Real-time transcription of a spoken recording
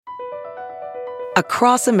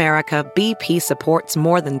Across America, BP supports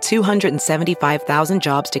more than 275,000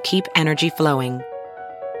 jobs to keep energy flowing.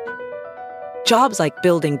 Jobs like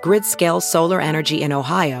building grid-scale solar energy in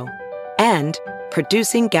Ohio and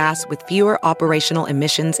producing gas with fewer operational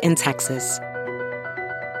emissions in Texas.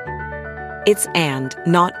 It's and,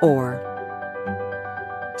 not or.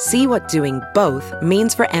 See what doing both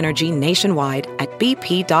means for energy nationwide at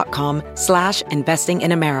bp.com/investing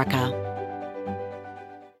in America.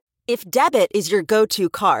 If debit is your go-to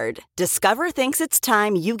card, Discover thinks it's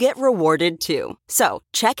time you get rewarded too. So,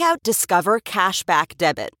 check out Discover Cashback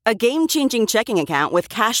Debit, a game-changing checking account with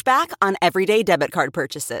cashback on everyday debit card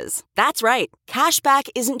purchases. That's right, cashback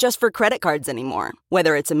isn't just for credit cards anymore.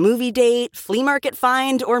 Whether it's a movie date, flea market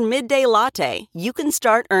find, or midday latte, you can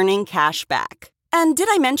start earning cash back. And did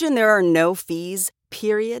I mention there are no fees,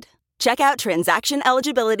 period? Check out transaction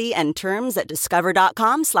eligibility and terms at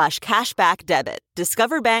discover.com/cashbackdebit.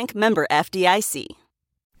 Discover Bank, member FDIC.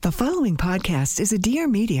 The following podcast is a Dear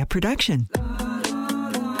Media production.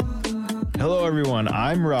 Hello, everyone.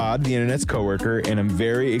 I'm Rod, the internet's coworker, and I'm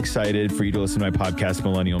very excited for you to listen to my podcast,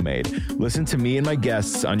 Millennial Made. Listen to me and my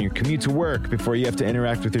guests on your commute to work before you have to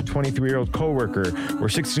interact with your 23-year-old coworker or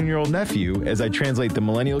 16-year-old nephew as I translate the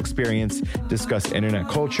millennial experience, discuss internet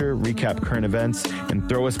culture, recap current events, and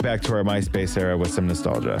throw us back to our MySpace era with some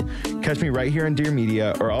nostalgia. Catch me right here on Dear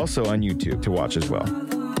Media or also on YouTube to watch as well.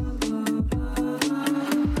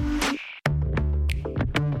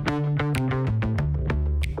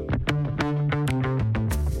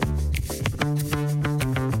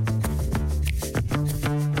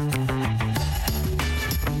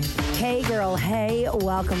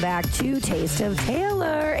 Welcome back to Taste of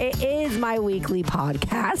Taylor. It is my weekly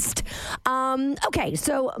podcast. Okay,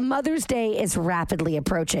 so Mother's Day is rapidly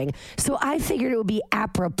approaching. So I figured it would be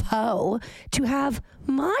apropos to have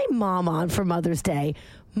my mom on for Mother's Day.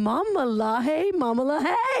 Mama Lahaye, Mama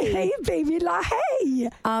Lahaye. Hey, baby Lahaye.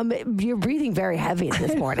 You're breathing very heavy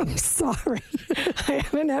this morning. I'm sorry. I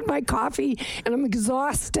haven't had my coffee and I'm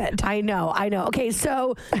exhausted. I know. Okay,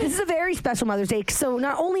 so this is a very special Mother's Day. So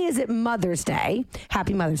not only is it Mother's Day,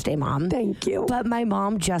 happy Mother's Day, Mom. Thank you. But my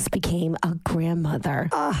mom just became a grandmother.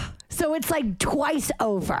 So it's like twice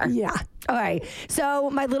over. Yeah. All right. So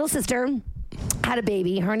my little sister had a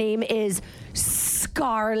baby. Her name is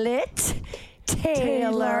Scarlett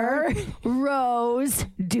Taylor Rose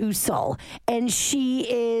Dussel, and she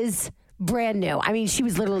is brand new. I mean, she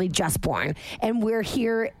was literally just born, and we're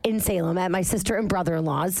here in Salem at my sister and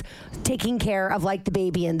brother-in-law's, taking care of like the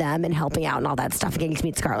baby and them and helping out and all that stuff and getting to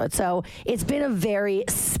meet Scarlett. So it's been a very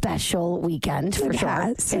special weekend for sure.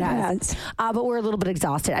 It has. But we're a little bit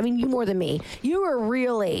exhausted. I mean, you more than me. You were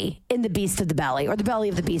really in the beast of the belly, or the belly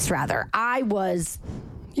of the beast rather.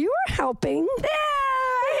 You were helping.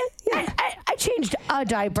 I changed a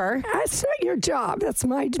diaper. That's not your job. That's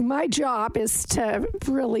my job is to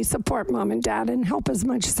really support Mom and Dad and help as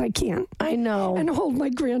much as I can. I know. And hold my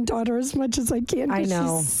granddaughter as much as I can. I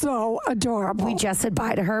know. She's so adorable. We just said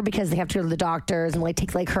bye to her because they have to go to the doctors and like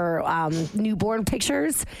take like her newborn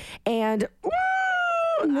pictures. And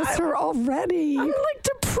I miss her already. I'm like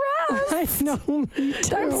depressed. I know. Me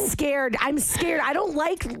too. I'm scared. I don't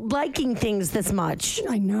like liking things this much.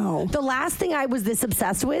 I know. The last thing I was this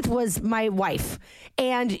obsessed with was my wife.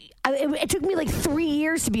 And it took me like 3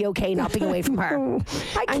 years to be okay not being away from her.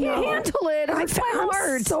 I can't handle it. It hurts my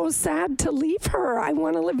heart. I'm so sad to leave her. I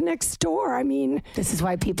want to live next door. I mean, this is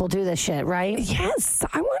why people do this shit, right? Yes.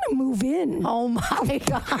 I want to move in. Oh my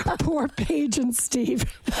God. Poor Paige and Steve.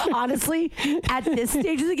 Honestly, at this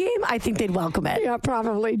stage of the game, I think they'd welcome it. Yeah,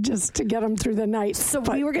 probably just to get them through the night. So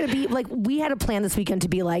we were going to be like, we had a plan this weekend to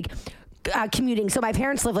be like, commuting. So my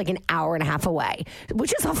parents live like an hour and a half away,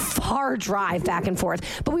 which is a far drive back and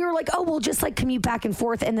forth. But we were like, oh, we'll just like commute back and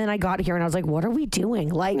forth. And then I got here and I was like, what are we doing?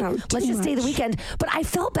 Like, let's just stay the weekend. But I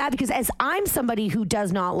felt bad because as I'm somebody who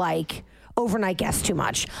does not like overnight guests too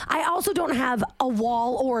much, I also don't have a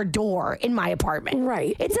wall or a door in my apartment.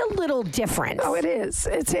 Right. It's a little different. Oh, it is.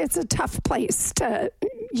 It's a tough place to...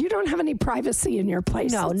 You don't have any privacy in your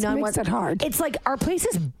place. No, it makes it hard. It's like our place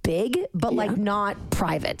is big, but like not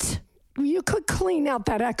private. You could clean out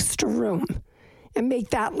that extra room and make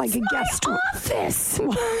that like a guest room. Office.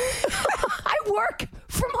 I work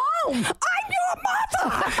from home. I'm your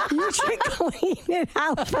mother. You should clean it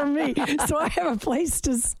out for me so I have a place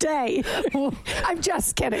to stay. I'm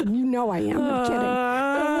just kidding. You know I am. I'm kidding.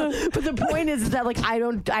 But the point is that like I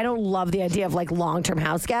don't love the idea of like long-term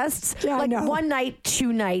house guests. Yeah, like I know. 1 night,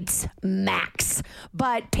 2 nights max.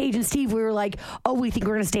 But Paige and Steve, we were like, oh, we think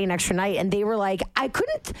we're going to stay an extra night. And they were like, I'm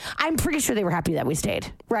pretty sure they were happy that we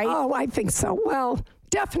stayed, right? Oh, I think so. Well,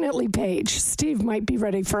 Definitely Paige. Steve might be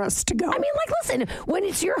ready for us to go. I mean, like, listen, when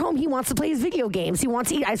it's your home, he wants to play his video games. He wants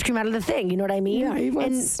to eat ice cream out of the thing. You know what I mean? Yeah, he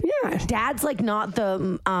wants, and Dad's like not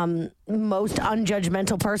the most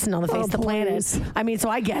unjudgmental person on the face of the planet. I mean, so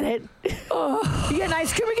I get it. You get an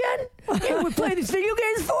ice cream again? And we play these video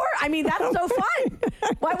games for? I mean, that's so fun.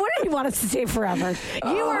 Why wouldn't you want us to stay forever?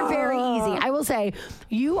 You are very easy. I will say,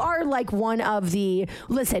 you are like one of the,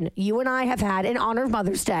 listen, you and I have had, in honor of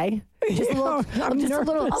Mother's Day, just a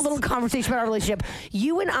little conversation about our relationship.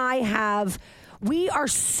 You and I we are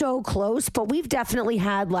so close, but we've definitely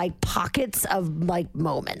had like pockets of like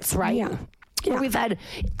moments, right? Yeah. Where we've had,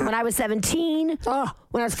 when I was 17,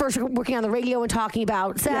 when I was first working on the radio and talking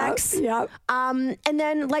about sex. Yep. And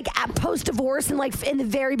then like at post-divorce and like in the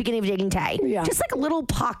very beginning of dating Tay. Yeah. Just like little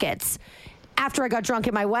pockets. After I got drunk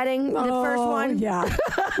at my wedding, the first one. Yeah.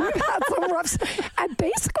 We had some roughs. And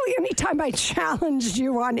basically, anytime I challenged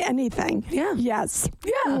you on anything. Yeah. Yes.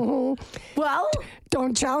 Yeah. Mm-hmm. Well,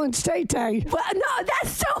 don't challenge Tay-Tay. well, no,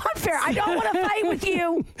 that's so unfair. I don't want to fight with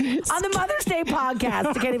you on the Mother's Day podcast.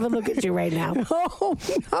 I can't even look at you right now. Oh,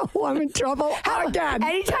 no, I'm in trouble again.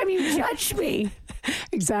 Anytime you judge me.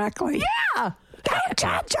 Exactly. Yeah.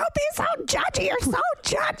 Don't be so judgy. You're so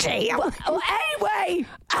judgy. Well, anyway,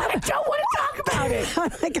 I don't want to talk about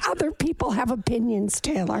it. Like other people have opinions,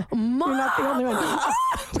 Taylor. Mom. You're not the only one.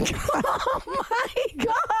 Oh my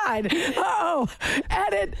God. Oh,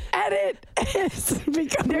 edit. It's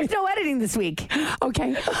becoming... There's no editing this week.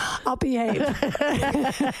 Okay, I'll behave.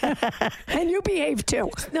 And you behave too.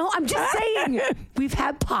 No, I'm just saying we've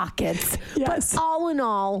had pockets. Yes. But all in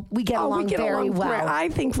all, we get along very well. Great. I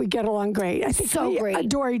think we get along great. I think so we great.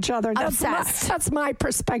 adore each other. Obsessed. That's my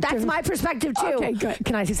perspective. That's my perspective too. Okay, good.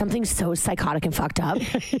 Can I say something so psychotic and fucked up?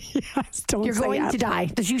 Yes, don't You're say going it. to die.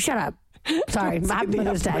 Just you shut up. Sorry, happy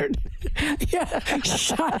Mother's Day. Yeah,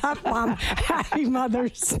 shut up, Mom. Happy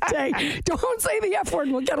Mother's Day. Don't say the F word.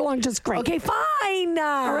 We'll get along just great. Okay, fine.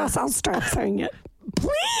 Or else I'll start saying it.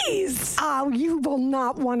 Please. Oh, you will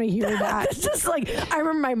not want to hear that. It's just like, I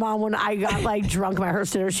remember my mom when I got like drunk at my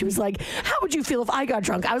first dinner, she was like, how would you feel if I got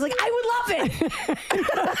drunk? I was like, I would love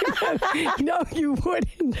it. No, you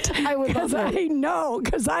wouldn't. I would love it. I know,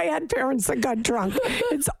 because I had parents that got drunk.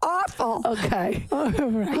 It's awful. Okay. All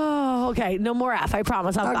right. Oh, okay. No more F. I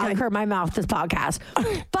promise. I'll curb my mouth this podcast.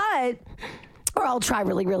 But... or I'll try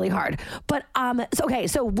really, really hard. But,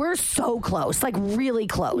 so we're so close, like really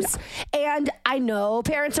close. Yeah. And I know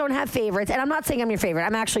parents don't have favorites. And I'm not saying I'm your favorite.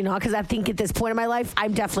 I'm actually not, because I think at this point in my life,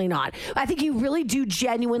 I'm definitely not. I think you really do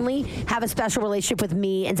genuinely have a special relationship with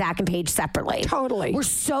me and Zach and Paige separately. Totally. We're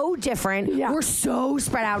so different. Yeah. We're so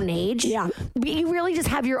spread out in age. Yeah. You really just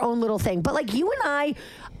have your own little thing. But like you and I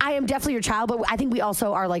am definitely your child, but I think we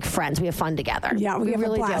also are like friends. We have fun together. Yeah, we have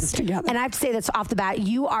really a blast together. And I have to say this off the bat.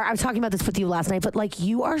 I was talking about this with you last night, but like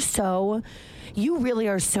you really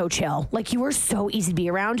are so chill. Like you are so easy to be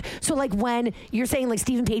around. So like when you're saying like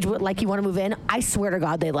Steve and Paige would like you want to move in, I swear to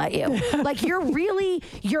God they let you. Like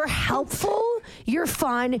you're helpful, you're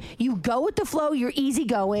fun, you go with the flow, you're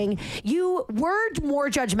easygoing. You were more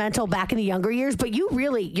judgmental back in the younger years, but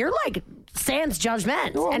you're like sans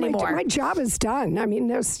judgment anymore. My job is done. I mean,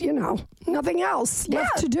 there's, nothing else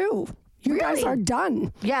left to do. You guys are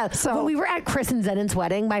done. Yeah. So when we were at Chris and Zenon's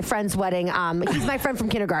wedding, my friend's wedding, he's my friend from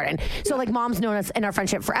kindergarten. So like mom's known us in our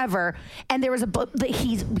friendship forever. And there was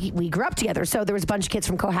we grew up together. So there was a bunch of kids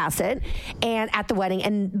from Cohasset and at the wedding,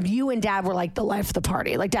 and you and Dad were like the life of the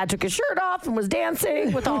party. Like Dad took his shirt off and was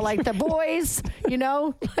dancing with all like the boys,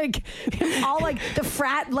 like all like the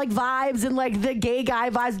frat like vibes and like the gay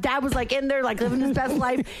guy vibes. Dad was like in there like living his best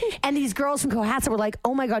life. And these girls from Cohasset were like,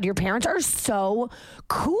 oh my God, your parents are so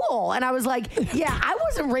cool. And I was like, yeah, I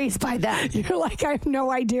wasn't raised by them. You're like, I have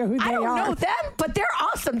no idea who they are. I don't know them, but they're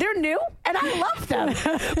awesome. They're new, and I love them.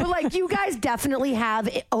 But like, you guys definitely have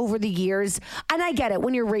over the years, and I get it.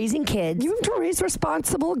 When you're raising kids, you have to raise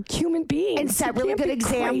responsible human beings and set really good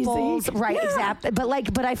examples, right? Yeah. Exactly.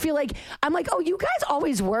 But I feel like I'm like, oh, you guys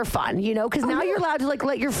always were fun, because now you're allowed to like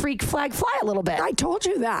let your freak flag fly a little bit. I told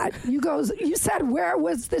you that. You said, where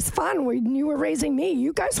was this fun when you were raising me?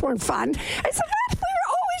 You guys weren't fun. I said, we were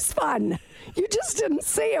always fun. You just didn't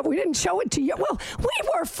see it. We didn't show it to you. Well, we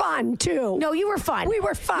were fun too. No, you were fun. We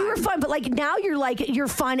were fun. You were fun, but like now you're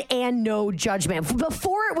fun and no judgment.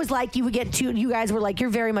 Before it was like you guys were like, you're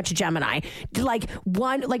very much a Gemini. Like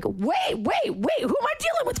one, like, wait, who am I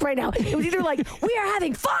dealing with right now? It was either like, we are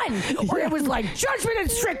having fun, or it was like judgment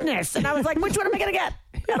and strictness. And I was like, which one am I going to get?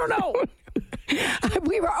 I don't know.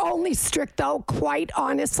 We were only strict, though, quite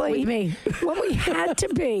honestly. With me. When we had to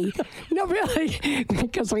be. No, really,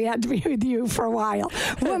 because we had to be with you for a while.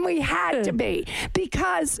 When we had to be.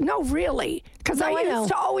 Because, no, really. Because I used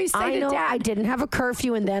to always say to Dad. I didn't have a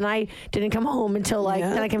curfew, and then I didn't come home until,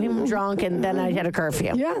 then I came home drunk, and then I had a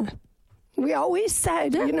curfew. Yeah. We always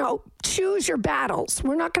said, choose your battles.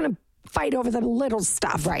 We're not going to fight over the little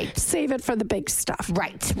stuff. Right. Save it for the big stuff.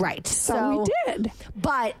 Right. So we did.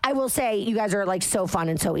 But I will say, you guys are like so fun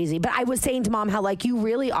and so easy. But I was saying to Mom how like you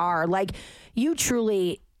really are, like you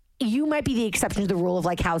might be the exception to the rule of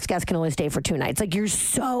like house guests can only stay for 2 nights. Like you're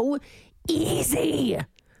so easy.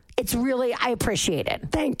 It's really, I appreciate it.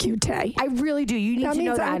 Thank you, Tay. I really do. You need to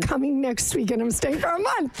know that. I'm coming next week and I'm staying for a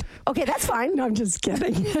month. Okay, that's fine. No, I'm just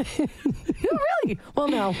kidding. No, really? Well,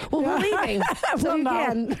 no. Well, we're leaving. So you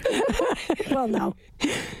can. Well, no.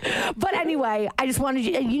 But anyway, I just wanted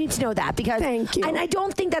you need to know that because thank you. And I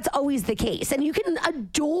don't think that's always the case. And you can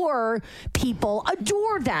adore people,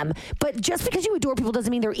 adore them, but just because you adore people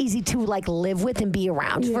doesn't mean they're easy to like live with and be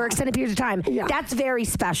around for extended periods of time. Yeah. That's very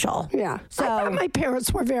special. Yeah. So I thought my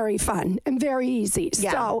parents were very fun and very easy.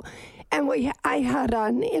 Yeah. So, and I had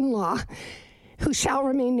an in-law who shall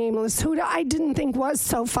remain nameless, who I didn't think was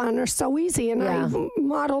so fun or so easy, and I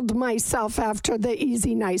modeled myself after the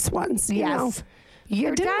easy, nice ones. You know? I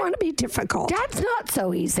didn't want to be difficult. Dad's not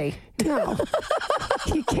so easy. No.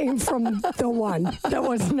 He came from the one that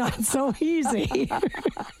was not so easy.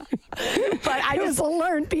 But it was a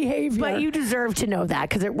learned behavior. But you deserve to know that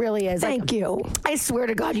because it really is. Thank you. I swear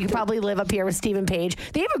to God, you could probably live up here with Steve and Paige.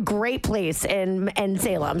 They have a great place in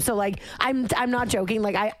Salem. So like, I'm not joking.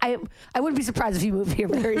 Like I wouldn't be surprised if you moved here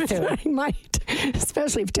very soon. I might,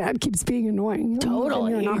 especially if Dad keeps being annoying.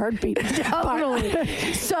 Totally. In a heartbeat. Totally.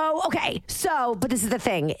 But this is the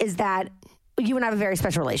thing: is that you and I have a very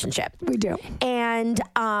special relationship. We do. And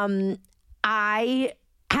I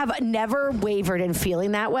have never wavered in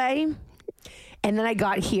feeling that way. And then I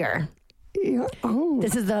got here. Yeah. Oh.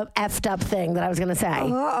 This is the effed up thing that I was going to say.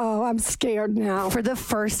 Uh-oh, I'm scared now. For the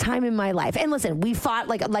first time in my life. And listen, we fought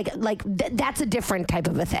that's a different type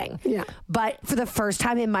of a thing. Yeah. But for the first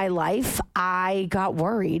time in my life, I got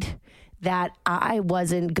worried that I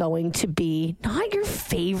wasn't going to be not your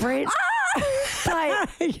favorite. But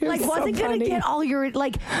wasn't gonna get all your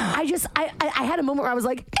I had a moment where I was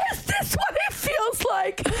like, is this what it feels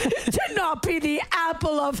like to not be the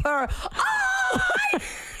apple of her eye?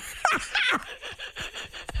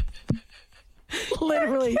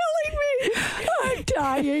 Literally killing me. I'm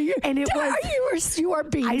dying. And it was you are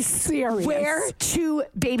being serious. Swear to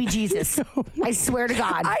baby Jesus. I swear to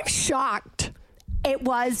God. I'm shocked. It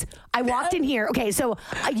was. I walked in here. Okay, so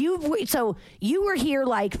you were here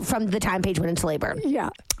like from the time Paige went into labor. Yeah.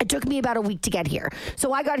 It took me about a week to get here.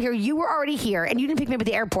 So I got here. You were already here, and you didn't pick me up at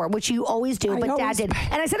the airport, which you always do. But Dad did,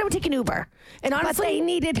 and I said I would take an Uber. And honestly, but they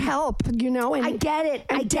needed help, And I get it.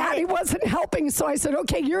 And Daddy wasn't helping, so I said,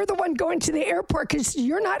 "Okay, you're the one going to the airport because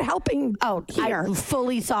you're not helping." Oh, here. I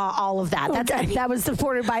fully saw all of that. Okay. That was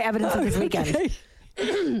supported by evidence of this weekend. Okay.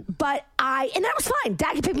 But and that was fine.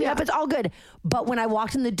 Dad could pick me up. It's all good. But when I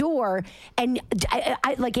walked in the door and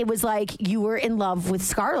I like, it was like you were in love with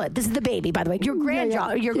Scarlett. This is the baby, by the way, your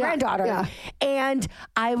granddaughter. Yeah. And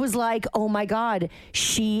I was like, oh my God,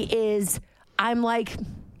 she is, I'm like,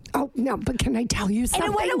 oh, no, but can I tell you something?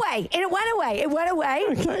 And it went away.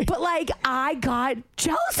 Okay. But like, I got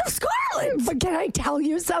jealous of Scarlett. But can I tell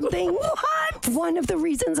you something? What? One of the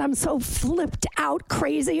reasons I'm so flipped out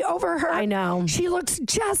crazy over her. I know. She looks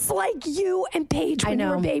just like you and Paige when you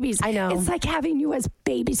were babies. I know. It's like having you as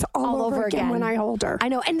babies all over again when I hold her. I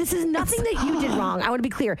know. And this is nothing that you did wrong. I want to be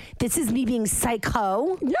clear. This is me being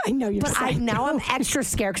psycho. Yeah, I know you're psycho. But now I'm extra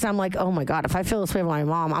scared because I'm like, oh my God, if I feel this way with my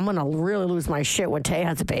mom, I'm going to really lose my shit when Tay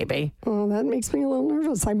has a baby. Oh, that makes me a little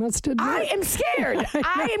nervous, I must admit. I am scared.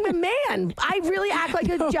 I am a man. I really act like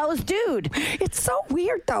a jealous dude. It's so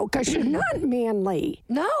weird, though, because you're not manly.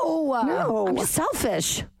 No. I'm just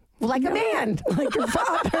selfish. Like a man. Like your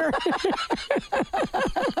father.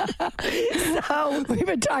 So we've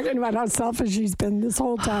been talking about how selfish he's been this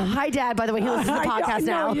whole time. Hi, Dad. By the way, he listens to the podcast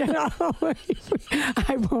now.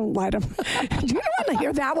 I won't let him. You don't want to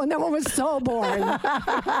hear that one. That one was so boring.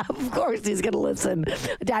 Of course he's going to listen.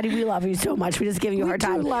 Daddy, we love you so much. We just give you a hard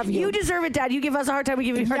time. We love you. You deserve it, Dad. You give us a hard time. We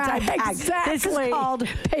give you a hard time back. Exactly. This is called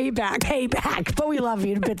payback. But we love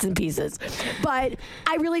you in bits and pieces. But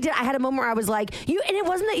I really did. I had a moment where I was like, and it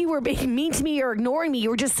wasn't that you were being mean to me or ignoring me. You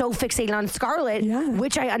were just so fixated on Scarlett,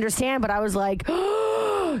 which I understand. But I was like,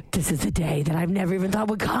 this is the day that I've never even thought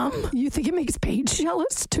would come. You think it makes Paige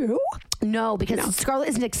jealous too? No, because Scarlett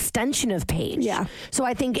is an extension of Paige. Yeah. So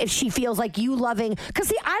I think if she feels like you loving, because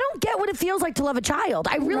see, I don't get what it feels like to love a child.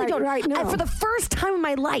 I really don't. Right, no. And for the first time in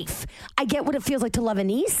my life, I get what it feels like to love a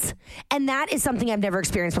niece, and that is something I've never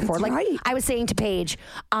experienced before. That's right. I was saying to Paige,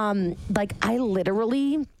 like I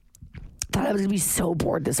literally thought I was gonna be so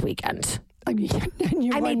bored this weekend. I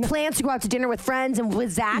made plans to go out to dinner with friends and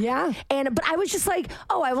with Zach. Yeah. But I was just like,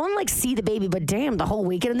 I want to like see the baby, but damn, the whole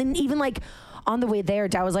weekend. And then even like on the way there,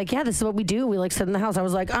 Dad was like, yeah, this is what we do. We like sit in the house. I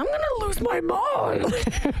was like, I'm going to lose my mind.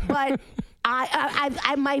 But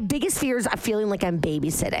I my biggest fear is feeling like I'm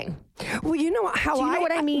babysitting. Well, you know how Do you know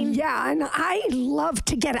what I mean? Yeah, and I love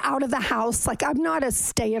to get out of the house. Like, I'm not a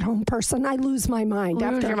stay-at-home person. I lose my mind.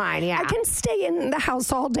 Lose your mind, yeah. I can stay in the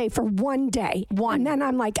house all day for one day. And then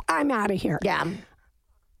I'm like, I'm out of here. Yeah.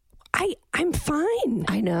 I'm fine.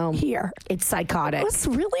 I know. Here. It's psychotic. It was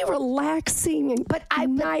really relaxing and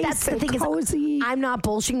nice that's the and thing cozy. I'm not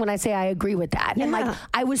bullshitting when I say I agree with that. Yeah. And like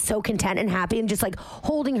I was so content and happy and just like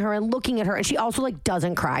holding her and looking at her. And she also like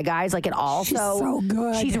doesn't cry, guys, like at all. She's so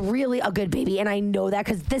good. She's really a good baby. And I know that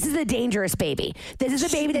because this is a dangerous baby. This is a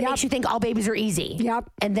baby that makes you think all babies are easy. Yep.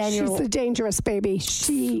 And then she's a dangerous baby.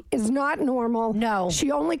 She is not normal. No.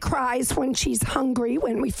 She only cries when she's hungry,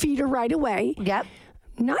 when we feed her right away. Yep.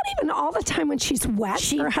 Not even all the time when she's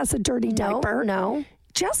wet or has a dirty diaper. No.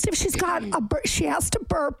 Just if she's got she has to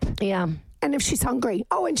burp. Yeah. And if she's hungry.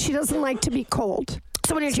 Oh, and she doesn't like to be cold.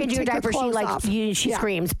 So when you're changing her diaper, she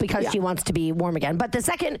screams because she wants to be warm again. But the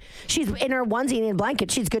second she's in her onesie and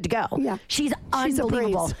blanket, she's good to go. Yeah. She's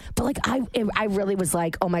unbelievable. But like I really was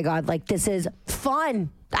like, oh my God, like this is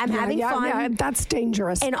fun. I'm having fun. Yeah, that's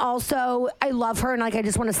dangerous. And also, I love her, and like I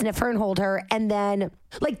just want to sniff her and hold her. And then,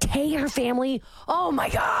 like Tay and her family. Oh my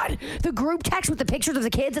God, the group text with the pictures of the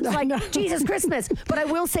kids. It's like Jesus Christmas. But I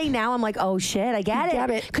will say now, I'm like, oh shit, I get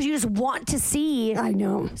it. Because you just want to see. I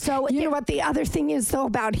know. So you know what the other thing is though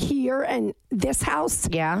about here and this house?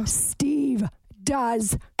 Yeah, Steve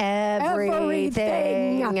does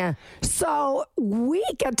everything. So we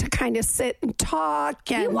get to kind of sit and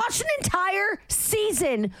talk. And you watched an entire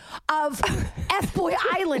season of F-Boy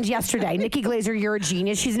Island yesterday. Nikki Glazer, you're a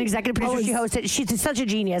genius. She's an executive producer. She hosted. She's such a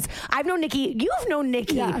genius. I've known Nikki. You've known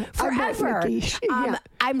Nikki forever.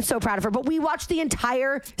 I'm so proud of her. But we watched the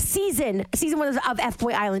entire season 1 of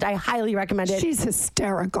F-Boy Island. I highly recommend it. She's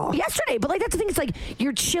hysterical. Yesterday. But like that's the thing. It's like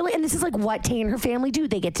you're chilling. And this is like what Tay and her family do.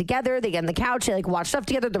 They get together. They get on the couch. They like watch stuff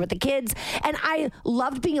together. They're with the kids. And I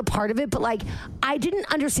loved being a part of it. But like I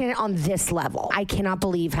didn't understand it on this level. I cannot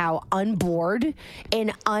believe how unbored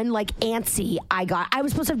and antsy I got. I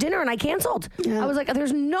was supposed to have dinner and I canceled. Yeah. I was like,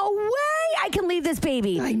 there's no way I can leave this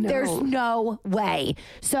baby. I know. There's no way.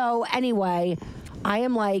 So anyway, I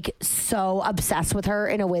am like so obsessed with her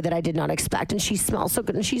in a way that I did not expect. And she smells so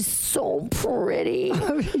good and she's so pretty.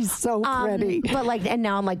 Oh, she's so pretty. But like, and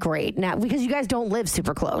now I'm like, great. Now, because you guys don't live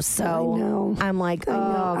super close. So I know. I'm like,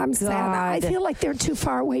 I'm sad. I feel like they're too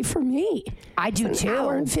far away from me. I do too. An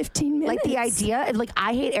hour and 15 minutes. Like the idea, like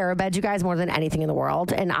I hate Aerobeds, you guys, more than anything in the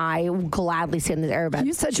world. And I gladly sit in this Aerobed.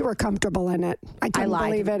 You said you were comfortable in it. I couldn't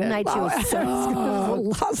believe it. Night two was so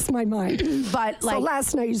lost my mind. But like, so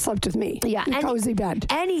last night you slept with me. Yeah. In cozy bed.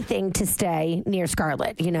 Anything to stay near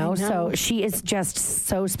Scarlett, you know? So she is just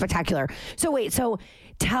so spectacular. So wait,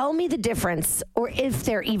 tell me the difference, or if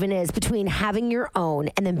there even is, between having your own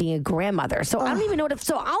and then being a grandmother. So I don't even know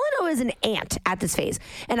so all I know is an aunt at this phase.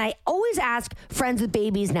 And I always ask friends with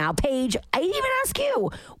babies now, Paige, I even ask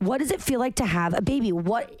you, what does it feel like to have a baby?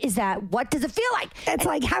 What is that? What does it feel like? It's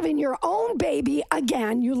like having your own baby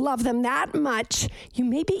again. You love them that much. You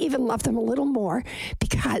maybe even love them a little more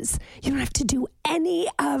because you don't have to do any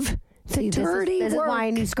of the dirty work. This is why I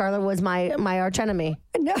knew Scarlett was my arch enemy.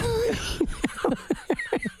 No.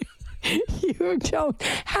 You don't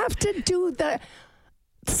have to do the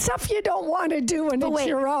stuff you don't want to do when it's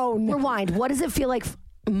your own. Rewind. What does it feel like,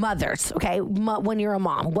 mothers, okay, when you're a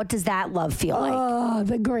mom? What does that love feel like? Oh,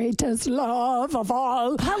 the greatest love of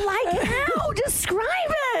all. But like how?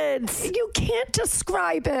 Describe it. You can't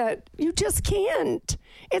describe it. You just can't.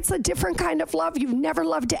 It's a different kind of love. You've never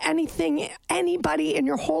loved anybody in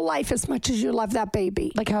your whole life as much as you love that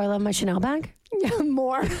baby. Like how I love my Chanel bag? Yeah,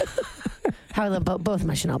 more. How I love both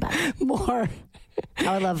my Chanel bags. More.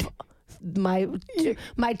 How I love my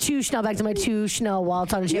two Chanel bags and my two Chanel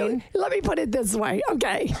wallets on a chain. Let me put it this way,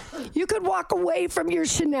 okay? You could walk away from your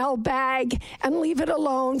Chanel bag and leave it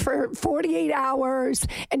alone for 48 hours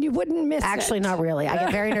and you wouldn't miss it. Actually, not really. I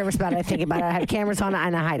get very nervous about it. I think about it. I have cameras on it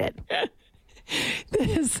and I hide it.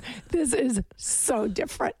 This is so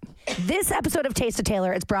different. This episode of Taste of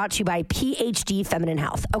Taylor is brought to you by PhD Feminine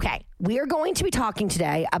Health. Okay, we are going to be talking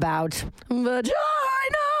today about vaginas.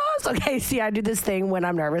 Okay, see, I do this thing when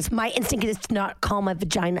I'm nervous. My instinct is to not call my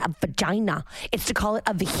vagina a vagina. It's to call it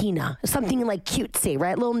a vagina. Something like cutesy,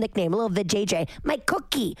 right? A little nickname, a little vajayjay. My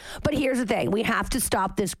cookie. But here's the thing. We have to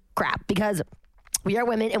stop this crap because we are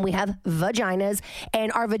women and we have vaginas,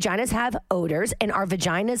 and our vaginas have odors, and our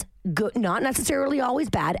vaginas, not necessarily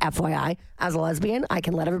always bad, FYI. As a lesbian, I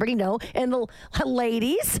can let everybody know. And the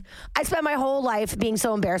ladies, I spent my whole life being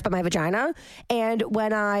so embarrassed by my vagina, and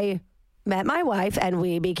when I met my wife and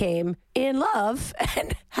we became in love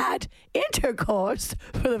and had intercourse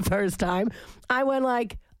for the first time, I went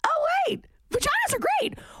like, oh, wait. Vaginas are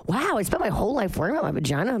great. Wow, I spent my whole life worrying about my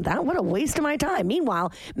vagina. What a waste of my time.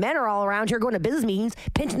 Meanwhile, men are all around here going to business meetings,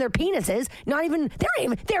 pinching their penises.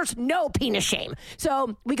 There's no penis shame.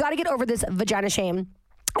 So we got to get over this vagina shame.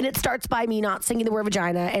 And it starts by me not singing the word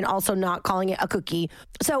vagina and also not calling it a cookie.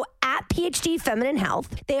 So at PhD Feminine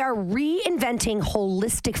Health, they are reinventing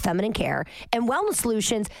holistic feminine care and wellness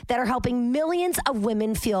solutions that are helping millions of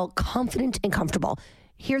women feel confident and comfortable.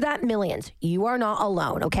 Hear that, millions. You are not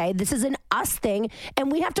alone, okay? This is an us thing,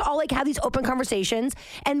 and we have to all have these open conversations,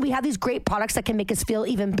 and we have these great products that can make us feel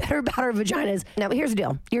even better about our vaginas. Now, here's the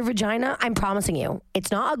deal. Your vagina, I'm promising you,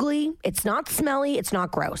 it's not ugly, it's not smelly, it's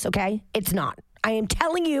not gross, okay? It's not. I am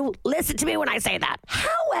telling you, listen to me when I say that.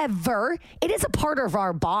 However, it is a part of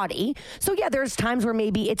our body. So yeah, there's times where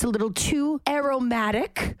maybe it's a little too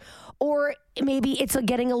aromatic, or maybe it's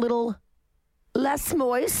getting a little less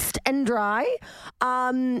moist and dry.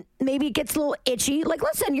 Maybe it gets a little itchy. Like,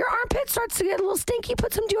 listen, your armpit starts to get a little stinky.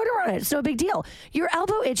 Put some deodorant on it. It's no big deal. Your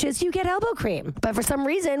elbow itches. You get elbow cream. But for some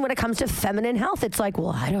reason, when it comes to feminine health, it's like,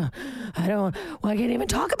 well, I can't even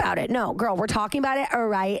talk about it. No, girl, we're talking about it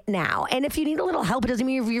right now. And if you need a little help, it doesn't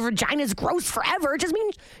mean your vagina's gross forever. It just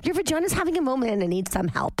means your vagina's having a moment and it needs some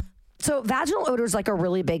help. So vaginal odor is a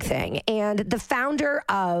really big thing. And the founder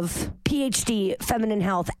of PhD Feminine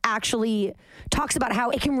Health actually talks about how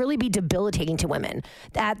it can really be debilitating to women.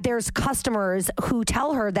 That there's customers who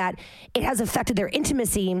tell her that it has affected their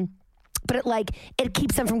intimacy, but it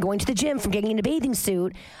keeps them from going to the gym, from getting in a bathing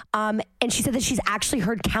suit. And she said that she's actually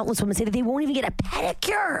heard countless women say that they won't even get a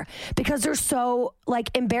pedicure because they're so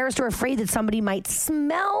embarrassed or afraid that somebody might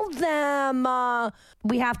smell them.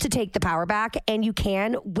 We have to take the power back, and you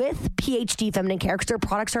can with PhD Feminine Care because their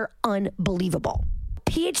products are unbelievable.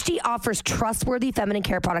 PhD offers trustworthy feminine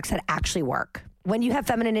care products that actually work. When you have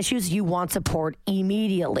feminine issues, you want support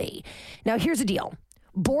immediately. Now, here's the deal.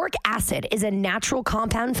 Boric acid is a natural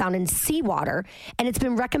compound found in seawater, and it's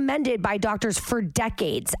been recommended by doctors for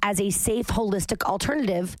decades as a safe, holistic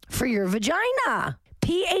alternative for your vagina.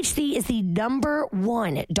 PhD is the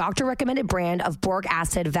 #1 doctor-recommended brand of boric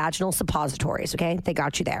acid vaginal suppositories, okay? They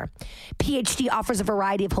got you there. PhD offers a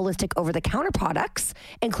variety of holistic over-the-counter products,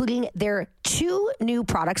 including their 2 new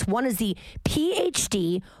products. One is the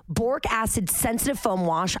PhD Boric Acid Sensitive Foam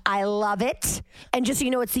Wash. I love it. And just so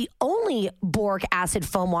you know, it's the only boric acid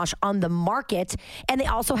foam wash on the market. And they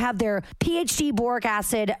also have their PhD Boric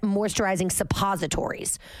Acid Moisturizing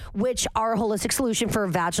Suppositories, which are a holistic solution for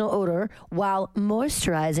vaginal odor while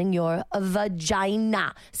moisturizing your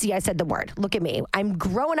vagina. See, I said the word. Look at me. I'm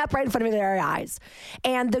growing up right in front of their eyes.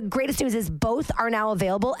 And the greatest news is both are now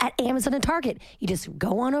available at Amazon and Target. You just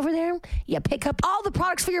go on over there, you pick up all the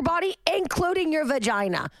products for your body, including your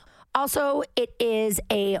vagina. Also, it is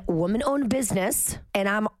a woman-owned business, and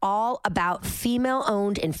I'm all about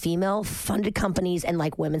female-owned and female-funded companies and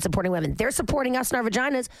women supporting women. They're supporting us in our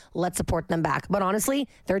vaginas. Let's support them back. But honestly,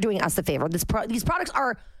 they're doing us the favor. These products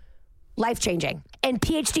are life-changing. And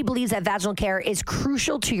PhD believes that vaginal care is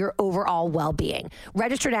crucial to your overall well-being.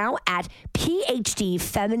 Register now at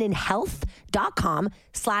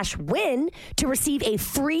phdfemininehealth.com/win to receive a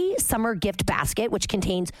free summer gift basket, which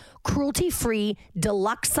contains cruelty-free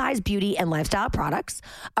deluxe-size beauty and lifestyle products,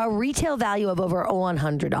 a retail value of over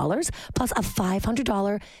 $100, plus a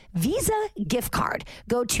 $500 Visa gift card.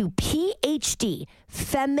 Go to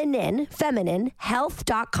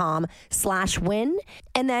phdfemininehealth.com/win.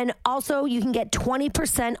 And then also you can get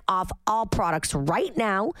 20% off all products right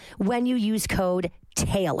now when you use code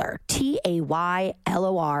Taylor,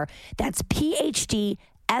 TAYLOR. That's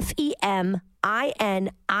PhDFemininehealth,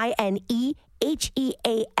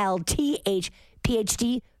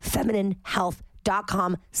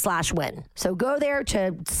 phdfemininehealth.com/win. So go there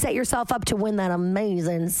to set yourself up to win that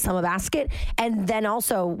amazing summer basket. And then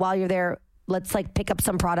also while you're there, let's pick up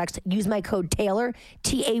some products. Use my code Taylor,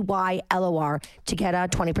 TAYLOR, to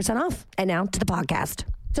get 20% off. And now to the podcast.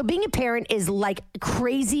 So being a parent is like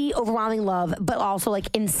crazy, overwhelming love, but also like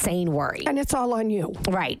insane worry. And it's all on you.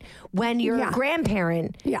 Right. When you're a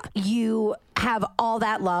grandparent, you have all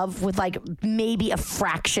that love with like maybe a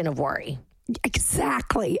fraction of worry.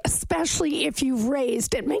 Exactly. Especially if you've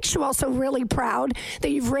raised, it makes you also really proud that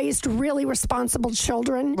you've raised really responsible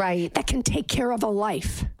children that can take care of a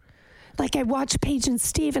life. Like I watch Paige and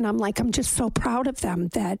Steve and I'm like, I'm just so proud of them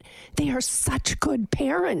that they are such good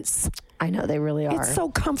parents. I know, they really are. It's so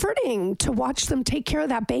comforting to watch them take care of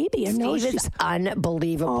that baby. And Steve is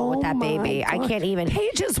unbelievable with that baby. God. I can't even.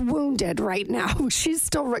 Paige is wounded right now. She's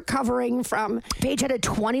still recovering from. Paige had a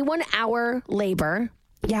 21-hour labor.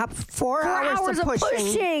 Yep, 4 hours of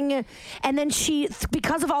pushing. And then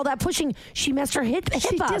because of all that pushing, she messed her hip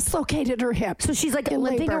She up. dislocated her hip. So she's like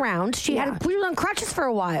limping labor. around. We were on crutches for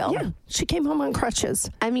a while. Yeah, she came home on crutches.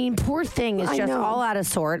 I mean, poor thing is just all out of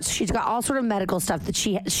sorts. She's got all sort of medical stuff that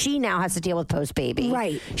she now has to deal with post-baby.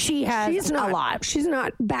 Right. She has a lot. She's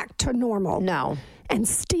not back to normal. No. And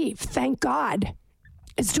Steve, thank God,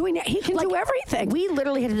 is doing it. He can do everything. We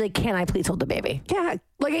literally had to be like, can I please hold the baby? Yeah.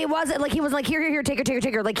 Like it wasn't like he was like, here, take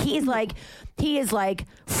her. Like he is like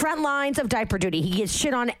front lines of diaper duty. He gets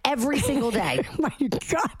shit on every single day. My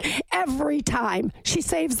God, every time she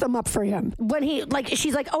saves them up for him. When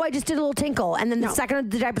she's like, oh, I just did a little tinkle, and then the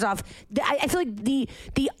second the diaper's off, I feel like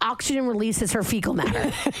the oxygen releases her fecal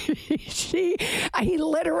matter. He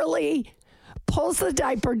literally pulls the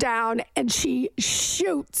diaper down and she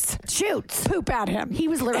shoots poop at him. He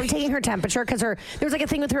was literally taking her temperature because there was like a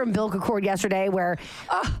thing with her umbilical cord yesterday where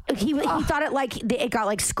he thought it got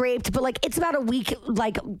like scraped, but like it's about a week.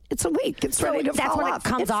 Like it's a week. It's ready to that's fall when off. It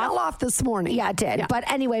comes off. Fell off this morning. Yeah, it did. Yeah. But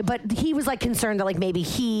anyway, he was like concerned that like maybe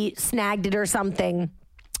he snagged it or something.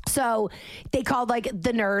 So they called like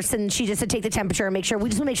the nurse and she just said take the temperature and we just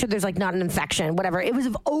want to make sure there's like not an infection, whatever. It was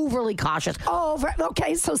overly cautious. Oh,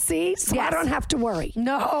 okay. So yes. I don't have to worry.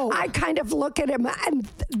 No. I kind of look at him and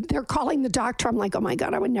they're calling the doctor. I'm like, oh my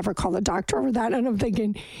God, I would never call the doctor over that. And I'm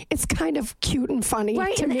thinking it's kind of cute and funny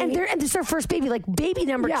to me. And this is their first baby, like baby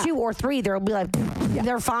number 2 or 3, they'll be like,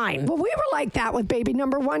 they're fine. Well, we were like that with baby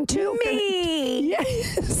number 1, too. Me.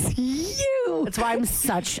 Yes, you. That's why I'm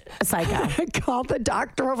such a psycho. I called the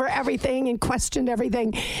doctor over everything and questioned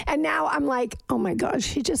everything. And now I'm like, oh my gosh,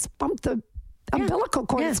 he just bumped the umbilical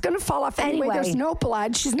cord. It's going to fall off anyway. There's no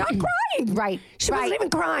blood. She's not crying. Right. She wasn't even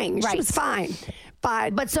crying. Right. She was fine.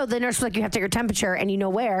 But so the nurse was like, you have to take your temperature, and you know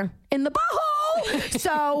where? In the butthole.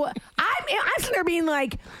 So I'm sitting there being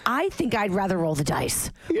like, I think I'd rather roll the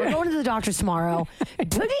dice. We're going to the doctor tomorrow.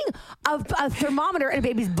 Putting a thermometer in a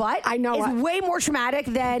baby's butt is way more traumatic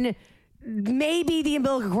than maybe the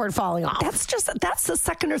umbilical cord falling off. That's the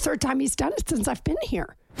second or third time he's done it since I've been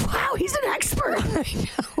here. Wow, he's an expert. I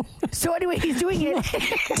know. So anyway, he's doing it.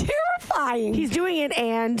 Terrifying. He's doing it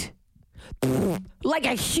and like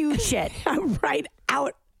a huge shit. Right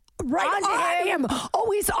out. Right on him.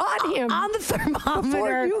 Oh, he's on him. On the thermometer.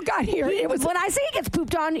 Before you got here, it was. When I say he gets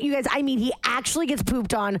pooped on, you guys, I mean he actually gets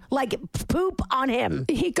pooped on, like poop on him.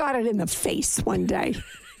 He got it in the face one day.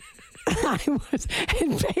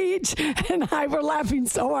 And Paige and I were laughing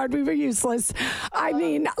so hard we were useless. I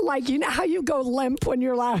mean, like, you know how you go limp when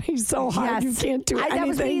you're laughing so hard you can't do anything. That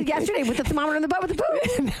was me yesterday with the thermometer in the butt with the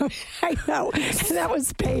poop. I know. And that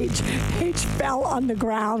was Paige. Paige fell on the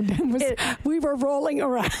ground and we were rolling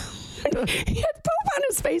around. He had poop on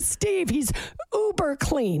his face. Steve, he's uber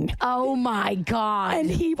clean. Oh my God. And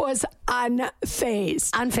he was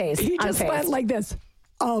unfazed. He just went like this.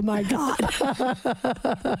 Oh my God.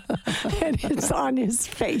 And it's on his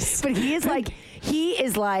face. But he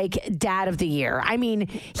is like dad of the year. I mean,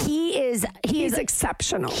 he's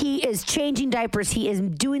exceptional. He is changing diapers. He is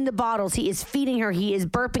doing the bottles. He is feeding her. He is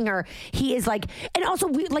burping her. He is like, and also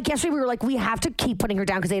yesterday we were like, we have to keep putting her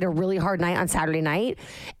down because they had a really hard night on Saturday night.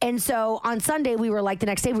 And so on Sunday we were like, the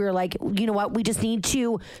next day we were like, you know what? We just need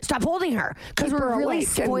to stop holding her because we're really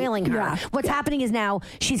spoiling her. What's happening is now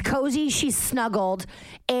she's cozy, she's snuggled,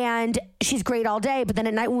 and she's great all day. But then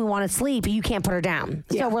at night when we want to sleep, you can't put her down.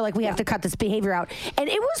 So we're like, we have to cut this behavior out. And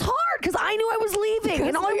it was hard because I knew I was leaving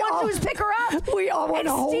and all I wanted to do was pick her up. We all want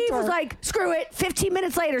to hold her. And Steve was like, screw it. 15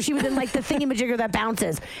 minutes later, she was in like the thingamajigger that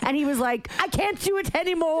bounces. And he was like, I can't do it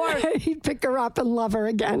anymore. He'd pick her up and love her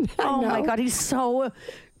again. Oh my God, he's so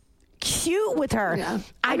cute with her. Yeah.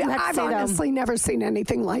 I've honestly never seen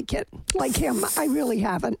anything like it. Like him. I really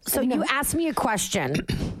haven't. So you asked me a question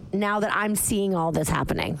now that I'm seeing all this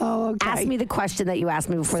happening. Oh, okay. Ask me the question that you asked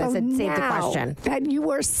me before. I said, save the question. That you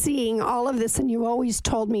were seeing all of this and you always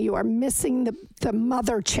told me you are missing the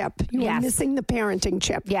mother chip. You are missing the parenting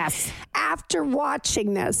chip. Yes. After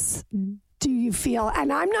watching this, do you feel?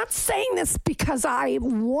 And I'm not saying this because I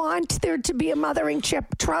want there to be a mothering chip.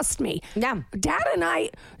 Trust me. Yeah. Dad and I,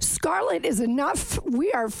 Scarlett is enough.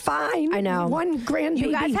 We are fine. I know. One grandbaby.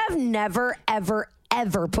 You guys have never, ever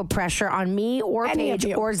put pressure on me or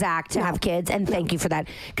Paige or Zach to have kids, and thank you for that.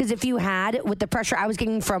 Because if you had, with the pressure I was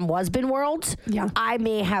getting from Husband World, I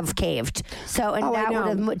may have caved. So, and that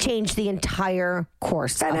would have changed the entire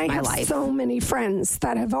course of my life. And I have so many friends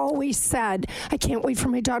that have always said, I can't wait for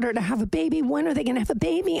my daughter to have a baby. When are they going to have a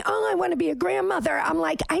baby? Oh, I want to be a grandmother. I'm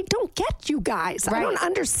like, I don't get you guys. Right. I don't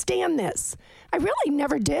understand this. I really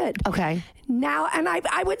never did. Okay. Now, and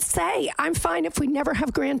I would say I'm fine if we never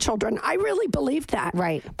have grandchildren. I really believe that.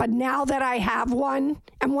 Right. But now that I have one,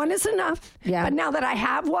 and one is enough. Yeah. But now that I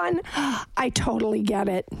have one, I totally get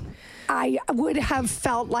it. I would have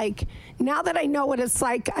felt like, now that I know what it's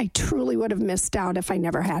like, I truly would have missed out if I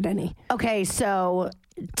never had any. Okay, so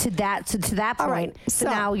to that point, right. So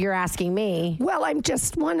now you're asking me. Well, I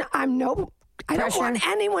don't want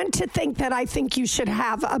anyone to think that I think you should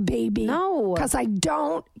have a baby. No. Because I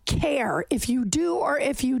don't care if you do or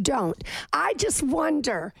if you don't. I just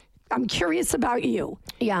wonder, I'm curious about you.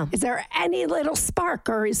 Yeah. Is there any little spark,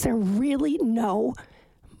 or is there really no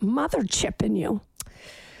mother chip in you?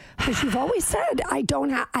 Because you've always said,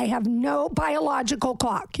 I have no biological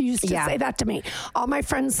clock. You used to say that to me. All my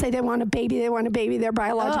friends say they want a baby, their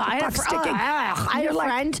biological clock sticking. I had a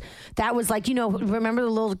friend that was like, remember the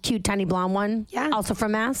little cute tiny blonde one? Yeah. Also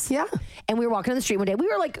from Mass? Yeah. And we were walking on the street one day. We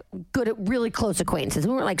were like really close acquaintances.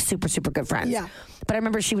 We weren't like super, super good friends. Yeah. But I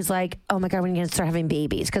remember she was like, oh my God, when are you going to start having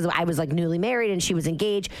babies? Because I was like newly married and she was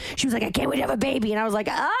engaged. She was like, I can't wait to have a baby. And I was like,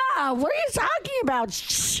 what are you talking about?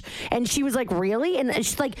 Shh. And she was like, really? And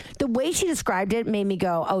she's like, the way she described it made me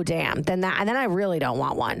go, oh damn. Then I really don't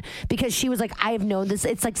want one, because she was like, I have known this.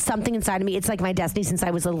 It's like something inside of me. It's like my destiny since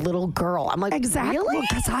I was a little girl. I'm like, exactly. Really?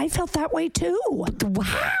 Because I felt that way too.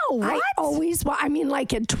 Wow. What?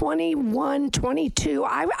 Like at 21, 22,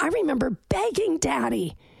 I remember begging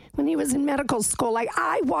Daddy when he was in medical school, like,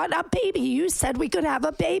 I want a baby. You said we could have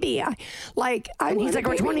a baby. And he's like,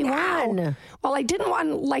 we're 21. Now. Well, I didn't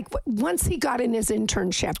want, once he got in his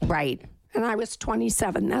internship. Right. And I was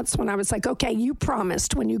 27. That's when I was like, okay, you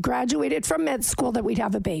promised when you graduated from med school that we'd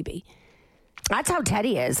have a baby. That's how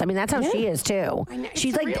Teddy is. I mean, that's how she is too. I know,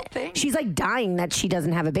 she's like dying that she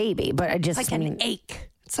doesn't have a baby, but it's like an ache.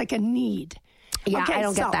 It's like a need. Yeah, okay, I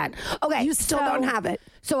don't get that. Okay, you still don't have it.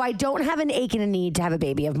 So I don't have an ache and a need to have a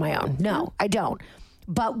baby of my own. No, I don't.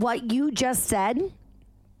 But what you just said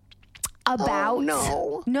about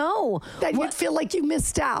no, that you feel like you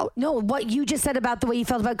missed out. No, what you just said about the way you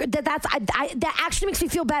felt about that actually makes me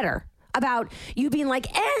feel better about you being like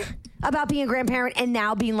about being a grandparent, and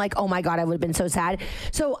now being like, oh my God, I would have been so sad.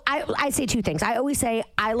 So I say two things. I always say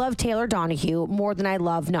I love Taylor Donahue more than I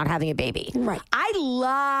love not having a baby. Right. I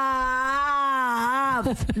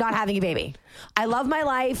love not having a baby. I love my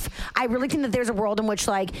life. I really think that there's a world in which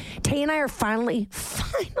Tay and I are finally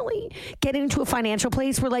getting into a financial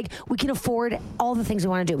place where we can afford all the things we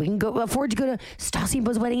want to do. We can afford to go to Stassi and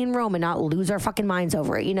Bo's wedding in Rome and not lose our fucking minds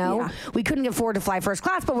over it, Yeah. We couldn't afford to fly first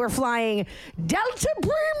class, but we're flying Delta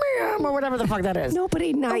Premium or whatever the fuck that is.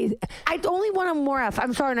 Nobody nice. I only want a more F.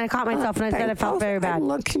 I'm sorry, and I caught myself and I said I felt very bad. I'm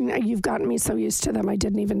looking, you've gotten me so used to them, I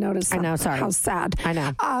didn't even notice them. I know, sorry. How sad. I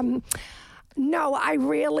know. No, I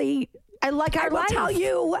like our life. I will tell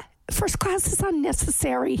you, first class is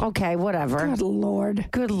unnecessary. Okay, whatever. Good Lord.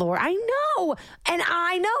 I know. And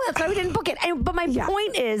I know. That's why we didn't book it. But my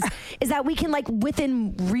point is that we can,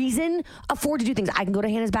 within reason, afford to do things. I can go to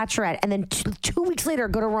Hannah's Bachelorette and then 2 weeks later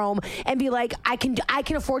go to Rome and be like, I can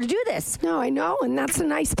afford to do this. No, I know. And that's a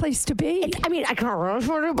nice place to be. I can't really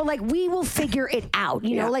afford it, but, we will figure it out.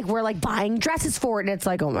 You know, we're, buying dresses for it. And it's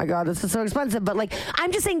like, oh, my God, this is so expensive. But,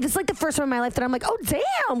 I'm just saying, this is, the first time in my life that I'm like, oh,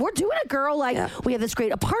 damn, we're doing it, girl. We have this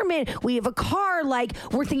great apartment. We have a car.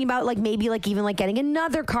 We're thinking about, maybe, even, getting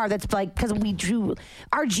another car that's, because we drew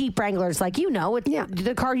our Jeep Wranglers, it's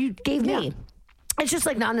the car you gave me. It's just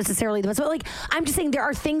not necessarily the best, but I'm just saying there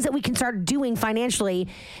are things that we can start doing financially,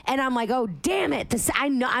 and I'm like, oh damn it! I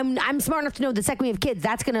know I'm smart enough to know the second we have kids,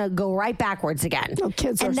 that's gonna go right backwards again. Oh,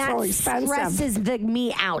 kids are so expensive. And that stresses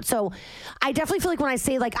me out. So I definitely feel when I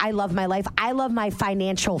say I love my life, I love my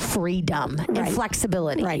financial freedom and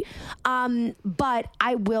flexibility. Right. But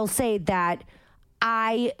I will say that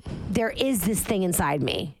there is this thing inside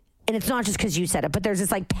me. And it's not just because you said it, but there's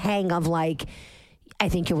this pang of I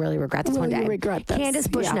think you'll really regret this one day. You regret this. Candace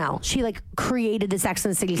Bushnell, she like created the Sex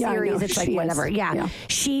and the City series. It's like whatever. Yeah.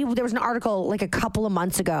 There was an article like a couple of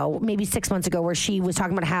months ago, maybe 6 months ago, where she was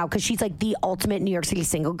talking about how, because she's like the ultimate New York City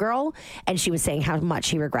single girl, and she was saying how much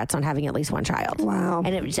she regrets on having at least one child. Wow.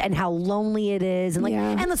 And how lonely it is. And like,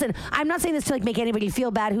 and listen, I'm not saying this to like make anybody feel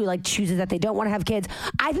bad who like chooses that they don't want to have kids.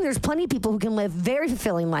 I think there's plenty of people who can live very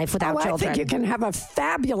fulfilling life without children. I think you can have a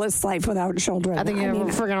fabulous life without children. I think you have a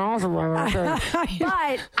freaking awesome life.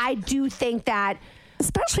 But I do think that,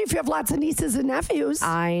 especially if you have lots of nieces and nephews.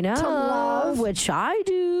 I know. To love. Which I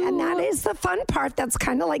do. And that is the fun part. That's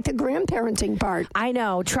kind of like the grandparenting part. I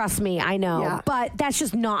know. Trust me. I know. Yeah. But that's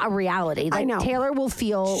just not a reality. Like, I know. Taylor will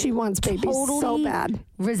feel she wants babies totally so bad.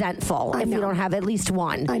 Resentful if we don't have at least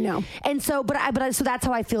one. I know. And so, so that's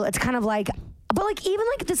how I feel. It's kind of like, but like even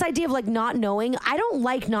like this idea of like not knowing, I don't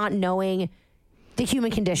like not knowing the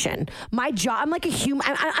human condition. My job, I'm like a human,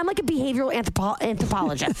 I'm like a behavioral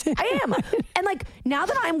anthropologist. I am. And like now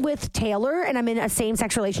that I'm with Taylor and I'm in a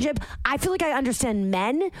same-sex relationship, I feel like I understand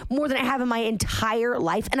men more than I have in my entire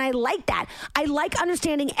life. And I like that. I like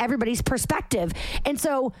understanding everybody's perspective. And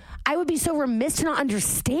so I would be so remiss to not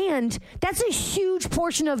understand. That's a huge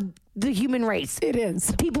portion of the human race. It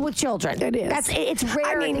is. People with children. It is. It's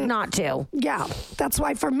rare not to. Yeah. That's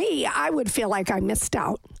why for me, I would feel like I missed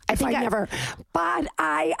out. But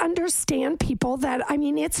I understand people that, I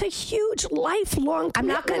mean, it's a huge lifelong commitment. I'm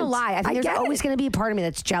not going to lie. I think there's always going to be a part of me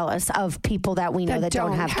that's jealous of people that we know that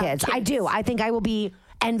don't have kids. I do. I think I will be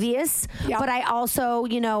envious, but I also,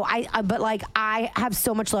 I have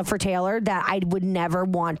so much love for Taylor that I would never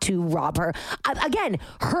want to rob her. Again,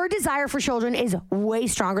 her desire for children is way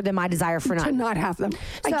stronger than my desire for none. To not have them.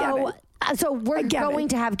 I get it. So we're going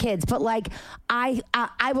to have kids, but like, I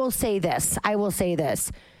will say this.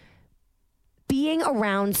 Being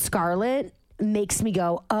around Scarlett makes me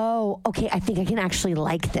go, oh, okay, I think I can actually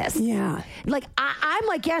like this. Yeah. Like, I'm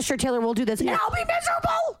like, yeah, sure, Taylor, we'll do this. Yeah. And I'll be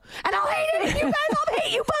miserable. And I'll hate it. And you guys, I'll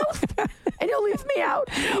hate you both. And you'll leave me out.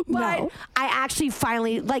 But I actually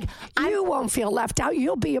finally, like... You won't feel left out.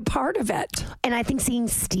 You'll be a part of it. And I think seeing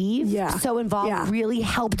Steve so involved really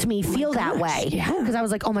helped me feel that way. Yeah. Because I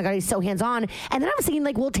was like, oh my God, he's so hands-on. And then I was thinking,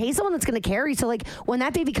 like, well, Tay's someone that's going to carry. So, like, when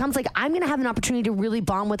that baby comes, like, I'm going to have an opportunity to really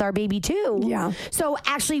bond with our baby, too. Yeah. So,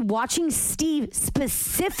 actually, watching Steve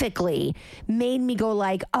specifically made me go,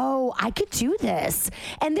 like, oh, I could do this.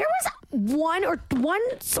 And there was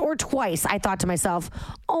once or twice I thought to myself,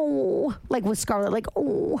 oh, like with Scarlett, like,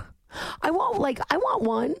 oh, I want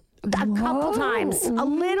one. A couple times, a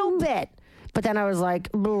little bit. But then I was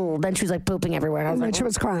like, ooh. Then she was like pooping everywhere. And I was like, she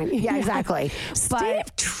was crying. Yeah, exactly.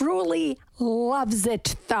 Steve truly loves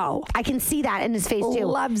it, though. I can see that in his face,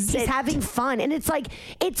 too. He's having fun. And it's like,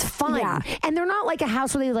 it's fun. Yeah. And they're not like a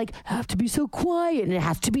house where they like have to be so quiet and it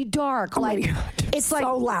has to be dark. Oh like, it's so like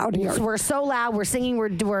loud here. We're so loud. We're singing, we're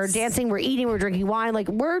dancing, we're eating, we're drinking wine. Like,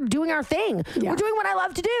 we're doing our thing. Yeah. We're doing what I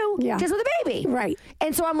love to do, just with a baby. Right.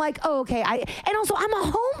 And so I'm like, oh, okay. And also, I'm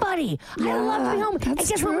a homebody. I love to be home.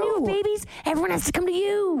 That's I guess when you have babies, everyone has to come to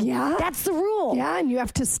you. Yeah. That's the rule. Yeah, and you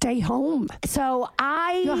have to stay home. So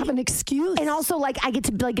you'll have an excuse. And also, like, I get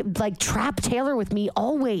to like trap Taylor with me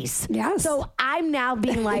always. Yes. So I'm now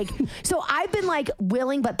being like, so I've been like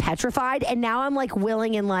willing but petrified, and now I'm like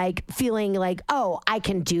willing and like feeling like, oh, I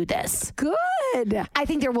can do this. Good. I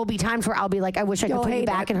think there will be times where I'll be like, I wish I could put you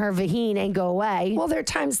back in her vagine and go away. Well, there are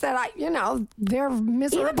times that they're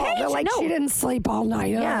miserable. They're like, she didn't sleep all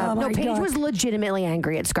night. Yeah. Oh, Paige was legitimately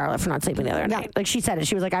angry at Scarlett for not sleeping the other night. Like, she said it.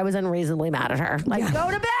 She was like, I was unreasonably mad at her. Like, go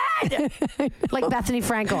to bed. Like Bethany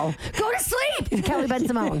Frankel. Go to sleep. Kelly Ben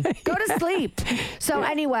Simone. Go to sleep. So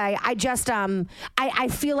anyway, I just I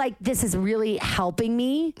feel like this is really helping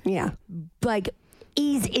me. Yeah. Like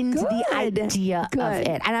ease into the idea of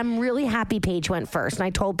it. And I'm really happy Paige went first. And I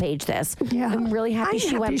told Paige this. Yeah. I'm really happy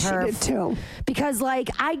she went first. She did too. Because like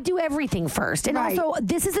I do everything first. And also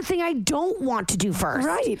this is the thing I don't want to do first.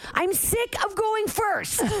 Right. I'm sick of going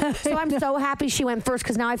first. So I'm so happy she went first,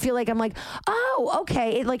 because now I feel like I'm like, oh,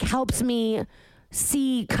 okay. It like helps me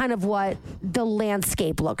see kind of what the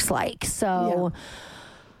landscape looks like. So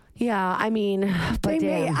yeah, I mean, but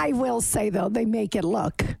I will say though, they make it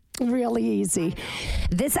look really easy.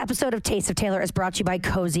 This episode of Taste of Taylor is brought to you by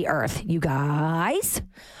Cozy Earth. You guys,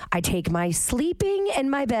 I take my sleeping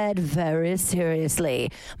in my bed very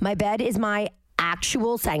seriously. My bed is my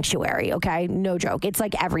actual sanctuary, okay? No joke. It's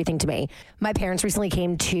like everything to me. My parents recently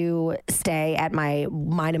came to stay at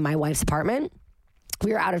mine and my wife's apartment.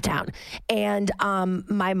 We were out of town. And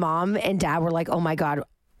my mom and dad were like, oh my God.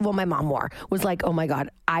 Well, my mom was like, oh my God,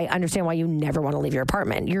 I understand why you never want to leave your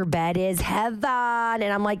apartment. Your bed is heaven.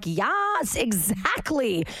 And I'm like, yeah, Yes,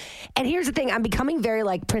 exactly. And here's the thing. I'm becoming very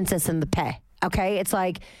like Princess in the Pay. Okay. It's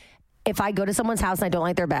like if I go to someone's house and I don't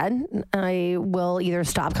like their bed, I will either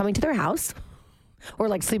stop coming to their house or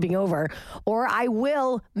like sleeping over, or I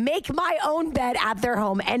will make my own bed at their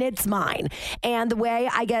home and it's mine. And the way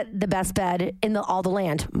I get the best bed in all the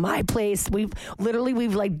land, my place, we've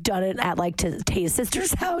like done it at like Tay's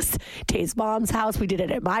sister's house, Tay's mom's house. We did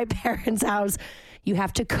it at my parents' house. You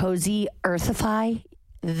have to cozy earthify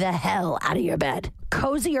the hell out of your bed.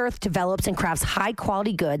 Cozy Earth develops and crafts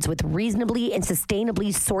high-quality goods with reasonably and sustainably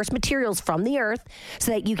sourced materials from the earth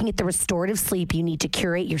so that you can get the restorative sleep you need to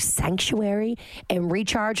curate your sanctuary and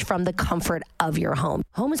recharge from the comfort of your home.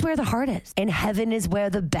 Home is where the heart is, and heaven is where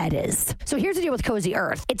the bed is. So here's the deal with Cozy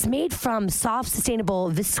Earth. It's made from soft,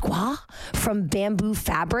 sustainable viscose from bamboo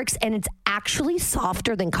fabrics, and it's actually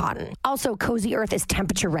softer than cotton. Also, Cozy Earth is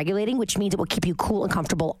temperature regulating, which means it will keep you cool and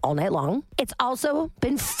comfortable all night long. It's also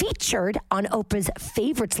been featured on Oprah's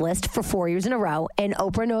favorites list for 4 years in a row, and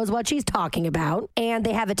Oprah knows what she's talking about. And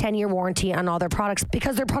they have a 10-year warranty on all their products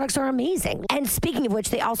because their products are amazing. And speaking of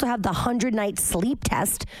which, they also have the 100-night sleep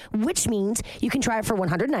test, which means you can try it for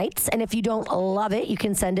 100 nights. And if you don't love it, you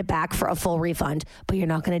can send it back for a full refund. But you're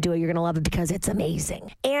not going to do it. You're going to love it because it's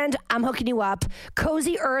amazing. And I'm hooking you up.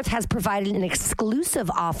 Cozy Earth has provided an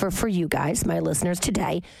exclusive offer for you guys, my listeners,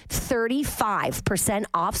 today. 35%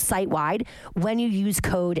 off site-wide when you use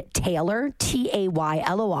code TAYLOR, TAYLOR.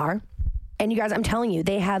 And you guys, I'm telling you,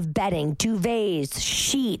 they have bedding, duvets,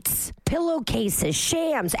 sheets, pillowcases,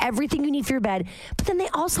 shams, everything you need for your bed. But then they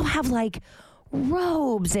also have like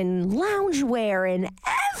robes and loungewear and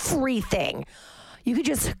everything. You could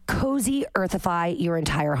just cozy earthify your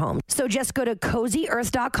entire home. So just go to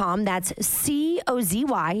cozyearth.com. That's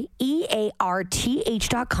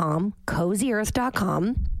COZYEARTH.com,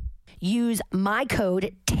 cozyearth.com. Use my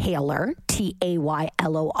code TAYLOR,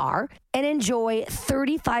 TAYLOR, and enjoy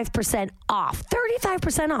 35%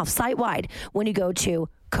 off site-wide when you go to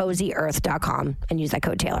cozyearth.com and use that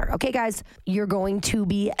code TAYLOR. Okay, guys, you're going to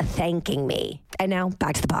be thanking me. And now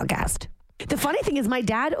back to the podcast. The funny thing is my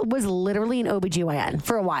dad was literally an OBGYN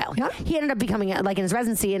for a while. Yeah. He ended up becoming, like in his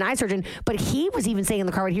residency, an eye surgeon, but he was even saying in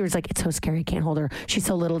the car when he was like, it's so scary, I can't hold her. She's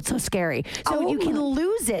so little, it's so scary. So you can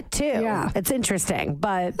lose it too. Yeah. It's interesting,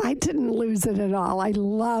 but I didn't lose it at all. I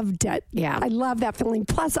loved it. Yeah. I love that feeling.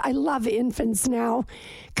 Plus, I love infants now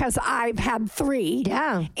because I've had 3.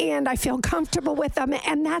 Yeah. And I feel comfortable with them.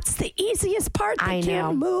 And that's the easiest part. They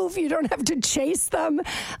can't move. You don't have to chase them.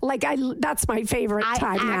 Like, that's my favorite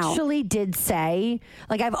time now. I actually did say,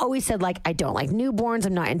 like, I've always said, like, I don't like newborns.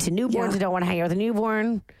 I'm not into newborns. Yeah. I don't want to hang out with a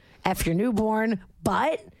newborn. F your newborn.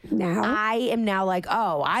 But now I am now like,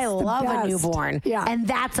 oh, I love a newborn. Yeah. And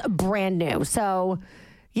that's brand new. So,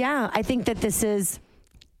 yeah, I think that this is...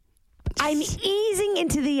 I'm easing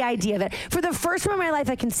into the idea of it. For the first time in my life,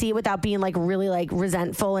 I can see it without being like really like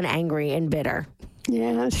resentful and angry and bitter.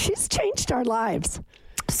 Yeah, she's changed our lives.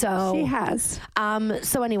 So she has.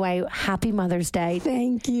 So anyway, happy Mother's Day.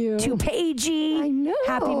 Thank you. To Paigey. I know.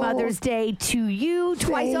 Happy Mother's Day to you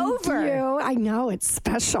twice over. Thank you. I know, it's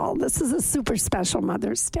special. This is a super special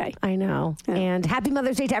Mother's Day. I know. Yeah. And happy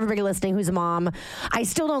Mother's Day to everybody listening who's a mom. I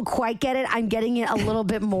still don't quite get it. I'm getting it a little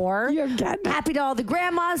bit more. You're getting it. Happy to all the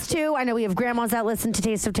grandmas too. I know we have grandmas that listen to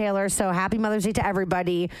Taste of Taylor. So happy Mother's Day to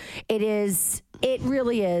everybody. It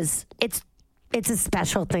really is. It's a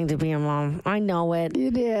special thing to be a mom. I know it.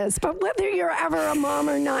 It is. But whether you're ever a mom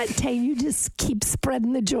or not, Tay, you just keep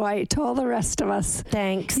spreading the joy to all the rest of us.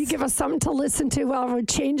 Thanks. You give us something to listen to while we're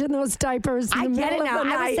changing those diapers. I get it now.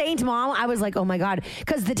 I was saying to Mom, I was like, oh my God.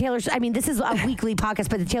 Because this is a weekly podcast,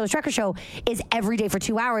 but the Taylor Strecker Show is every day for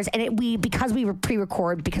 2 hours. And because we were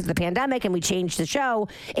pre-record because of the pandemic and we changed the show,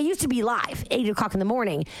 it used to be live, 8 o'clock in the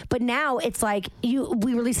morning. But now it's like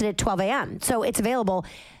we release it at 12 a.m. So it's available.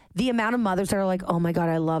 The amount of mothers that are like, oh my God,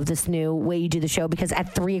 I love this new way you do the show because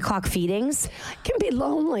at 3 o'clock feedings it can be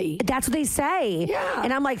lonely. That's what they say. Yeah.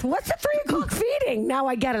 And I'm like, what's the 3 o'clock feeding? Now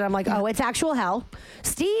I get it. I'm like, oh, it's actual hell.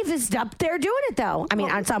 Steve is up there doing it though. I mean,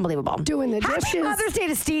 it's unbelievable. Doing the dishes. Happy Mother's Day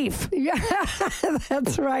to Steve. Yeah,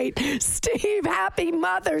 that's right. Steve, happy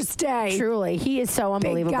Mother's Day. Truly. He is so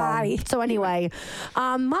unbelievable. Big guy. So anyway,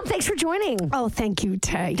 Mom, thanks for joining. Oh, thank you,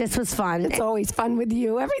 Tay. This was fun. It's always fun with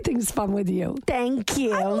you. Everything's fun with you. Thank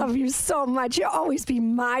you. I love you so much. You'll always be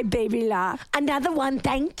my baby la. Another one.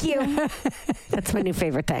 Thank you. That's my new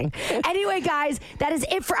favorite thing. Anyway, guys, that is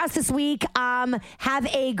it for us this week. Have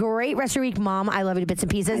a great rest of your week, Mom. I love you to bits and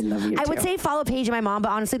pieces. I love you I too. would say follow Paige and my mom, but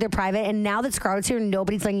honestly, they're private. And now that Scarlett's here,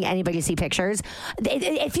 nobody's letting anybody see pictures.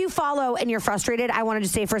 If you follow and you're frustrated, I wanted to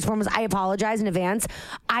say first and foremost, I apologize in advance.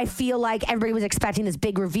 I feel like everybody was expecting this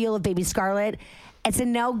big reveal of baby Scarlett. it's a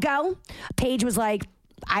no-go. Paige was like,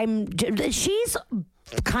 she's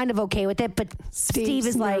kind of okay with it, but Steve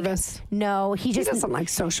is nervous. Like, no, he doesn't like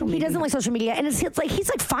social media. He doesn't like social media. And it's like, he's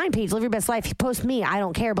like, fine, Paige, live your best life. Post me. I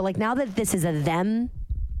don't care. But like, now that this is a them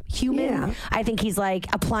human, I think he's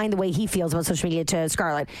like applying the way he feels about social media to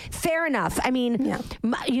Scarlett. Fair enough. I mean,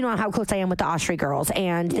 you know how close I am with the Austria girls,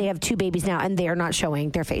 and they have 2 babies now, and they are not showing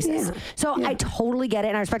their faces. So I totally get it,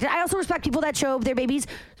 and I respect it. I also respect people that show their babies.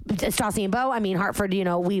 Stassi and Bo, I mean, Hartford, you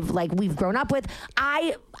know, we've grown up with.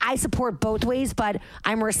 I support both ways, but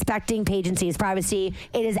I'm respecting Paige and C's privacy.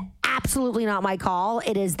 It is absolutely not my call.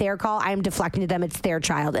 It is their call. I am deflecting to them. It's their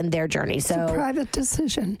child and their journey. So it's a private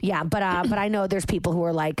decision. Yeah, but I know there's people who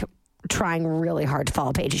are like trying really hard to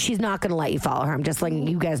follow Paige. She's not going to let you follow her. I'm just letting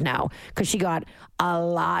you guys know, because she got a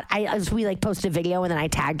lot. We like posted a video and then I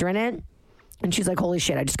tagged her in it. And she's like, holy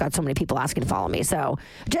shit, I just got so many people asking to follow me. So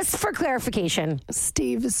just for clarification.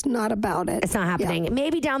 Steve is not about it. It's not happening. Yeah.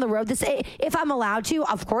 Maybe down the road, if I'm allowed to,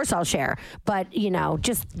 of course I'll share. But, you know,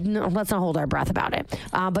 let's not hold our breath about it.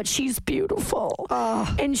 But she's beautiful.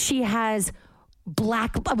 And she has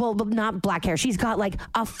not black hair. She's got like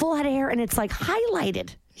a full head of hair and it's like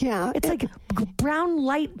highlighted. Yeah. It's like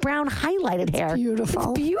light brown highlighted hair.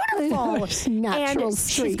 Beautiful. It's beautiful. It's natural and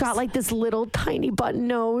streaks. She's got like this little tiny button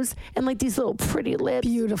nose and like these little pretty lips.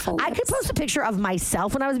 Beautiful lips. I could post a picture of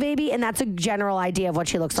myself when I was a baby, and that's a general idea of what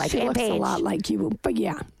she looks like. She looks Paige. a lot like you, but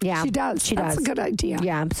yeah. She does. That's a good idea.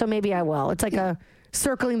 Yeah, so maybe I will. It's like a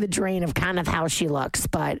circling the drain of kind of how she looks.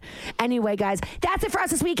 But anyway, guys, that's it for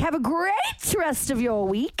us this week. Have a great rest of your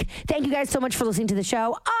week. Thank you guys so much for listening to the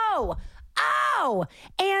show.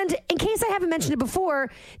 And in case I haven't mentioned it before,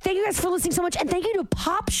 thank you guys for listening so much. And thank you to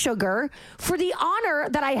Pop Sugar for the honor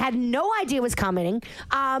that I had no idea was coming.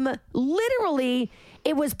 Literally,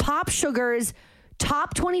 it was Pop Sugar's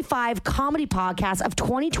top 25 comedy podcast of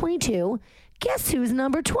 2022. Guess who's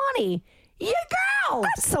number 20? Your girl.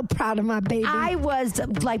 I'm so proud of my baby. I was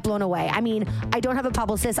like blown away. I mean, I don't have a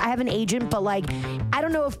publicist. I have an agent, but like, I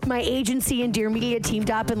don't know if my agency and Dear Media teamed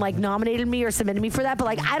up and like nominated me or submitted me for that. But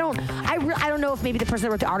like, I don't know if maybe the person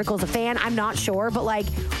that wrote the article is a fan. I'm not sure. But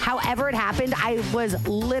like, however it happened, I was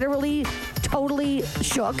literally totally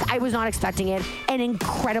shook. I was not expecting it and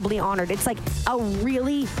incredibly honored. It's like a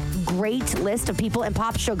really great list of people, and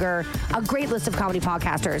Pop Sugar, a great list of comedy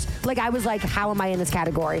podcasters. Like, I was like, how am I in this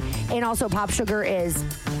category? And also Pop Sugar is,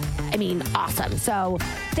 I mean, awesome. So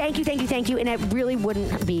thank you. And it really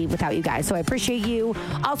wouldn't be without you guys. So I appreciate you.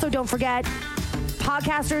 Also, don't forget,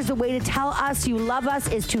 podcasters, the way to tell us you love us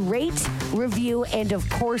is to rate, review, and of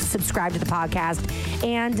course, subscribe to the podcast.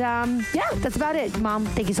 And yeah, that's about it. Mom,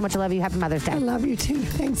 thank you so much. I love you. Happy Mother's Day. I love you too.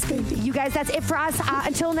 Thanks, baby. You guys, that's it for us.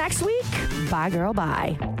 Until next week, bye, girl.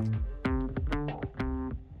 Bye.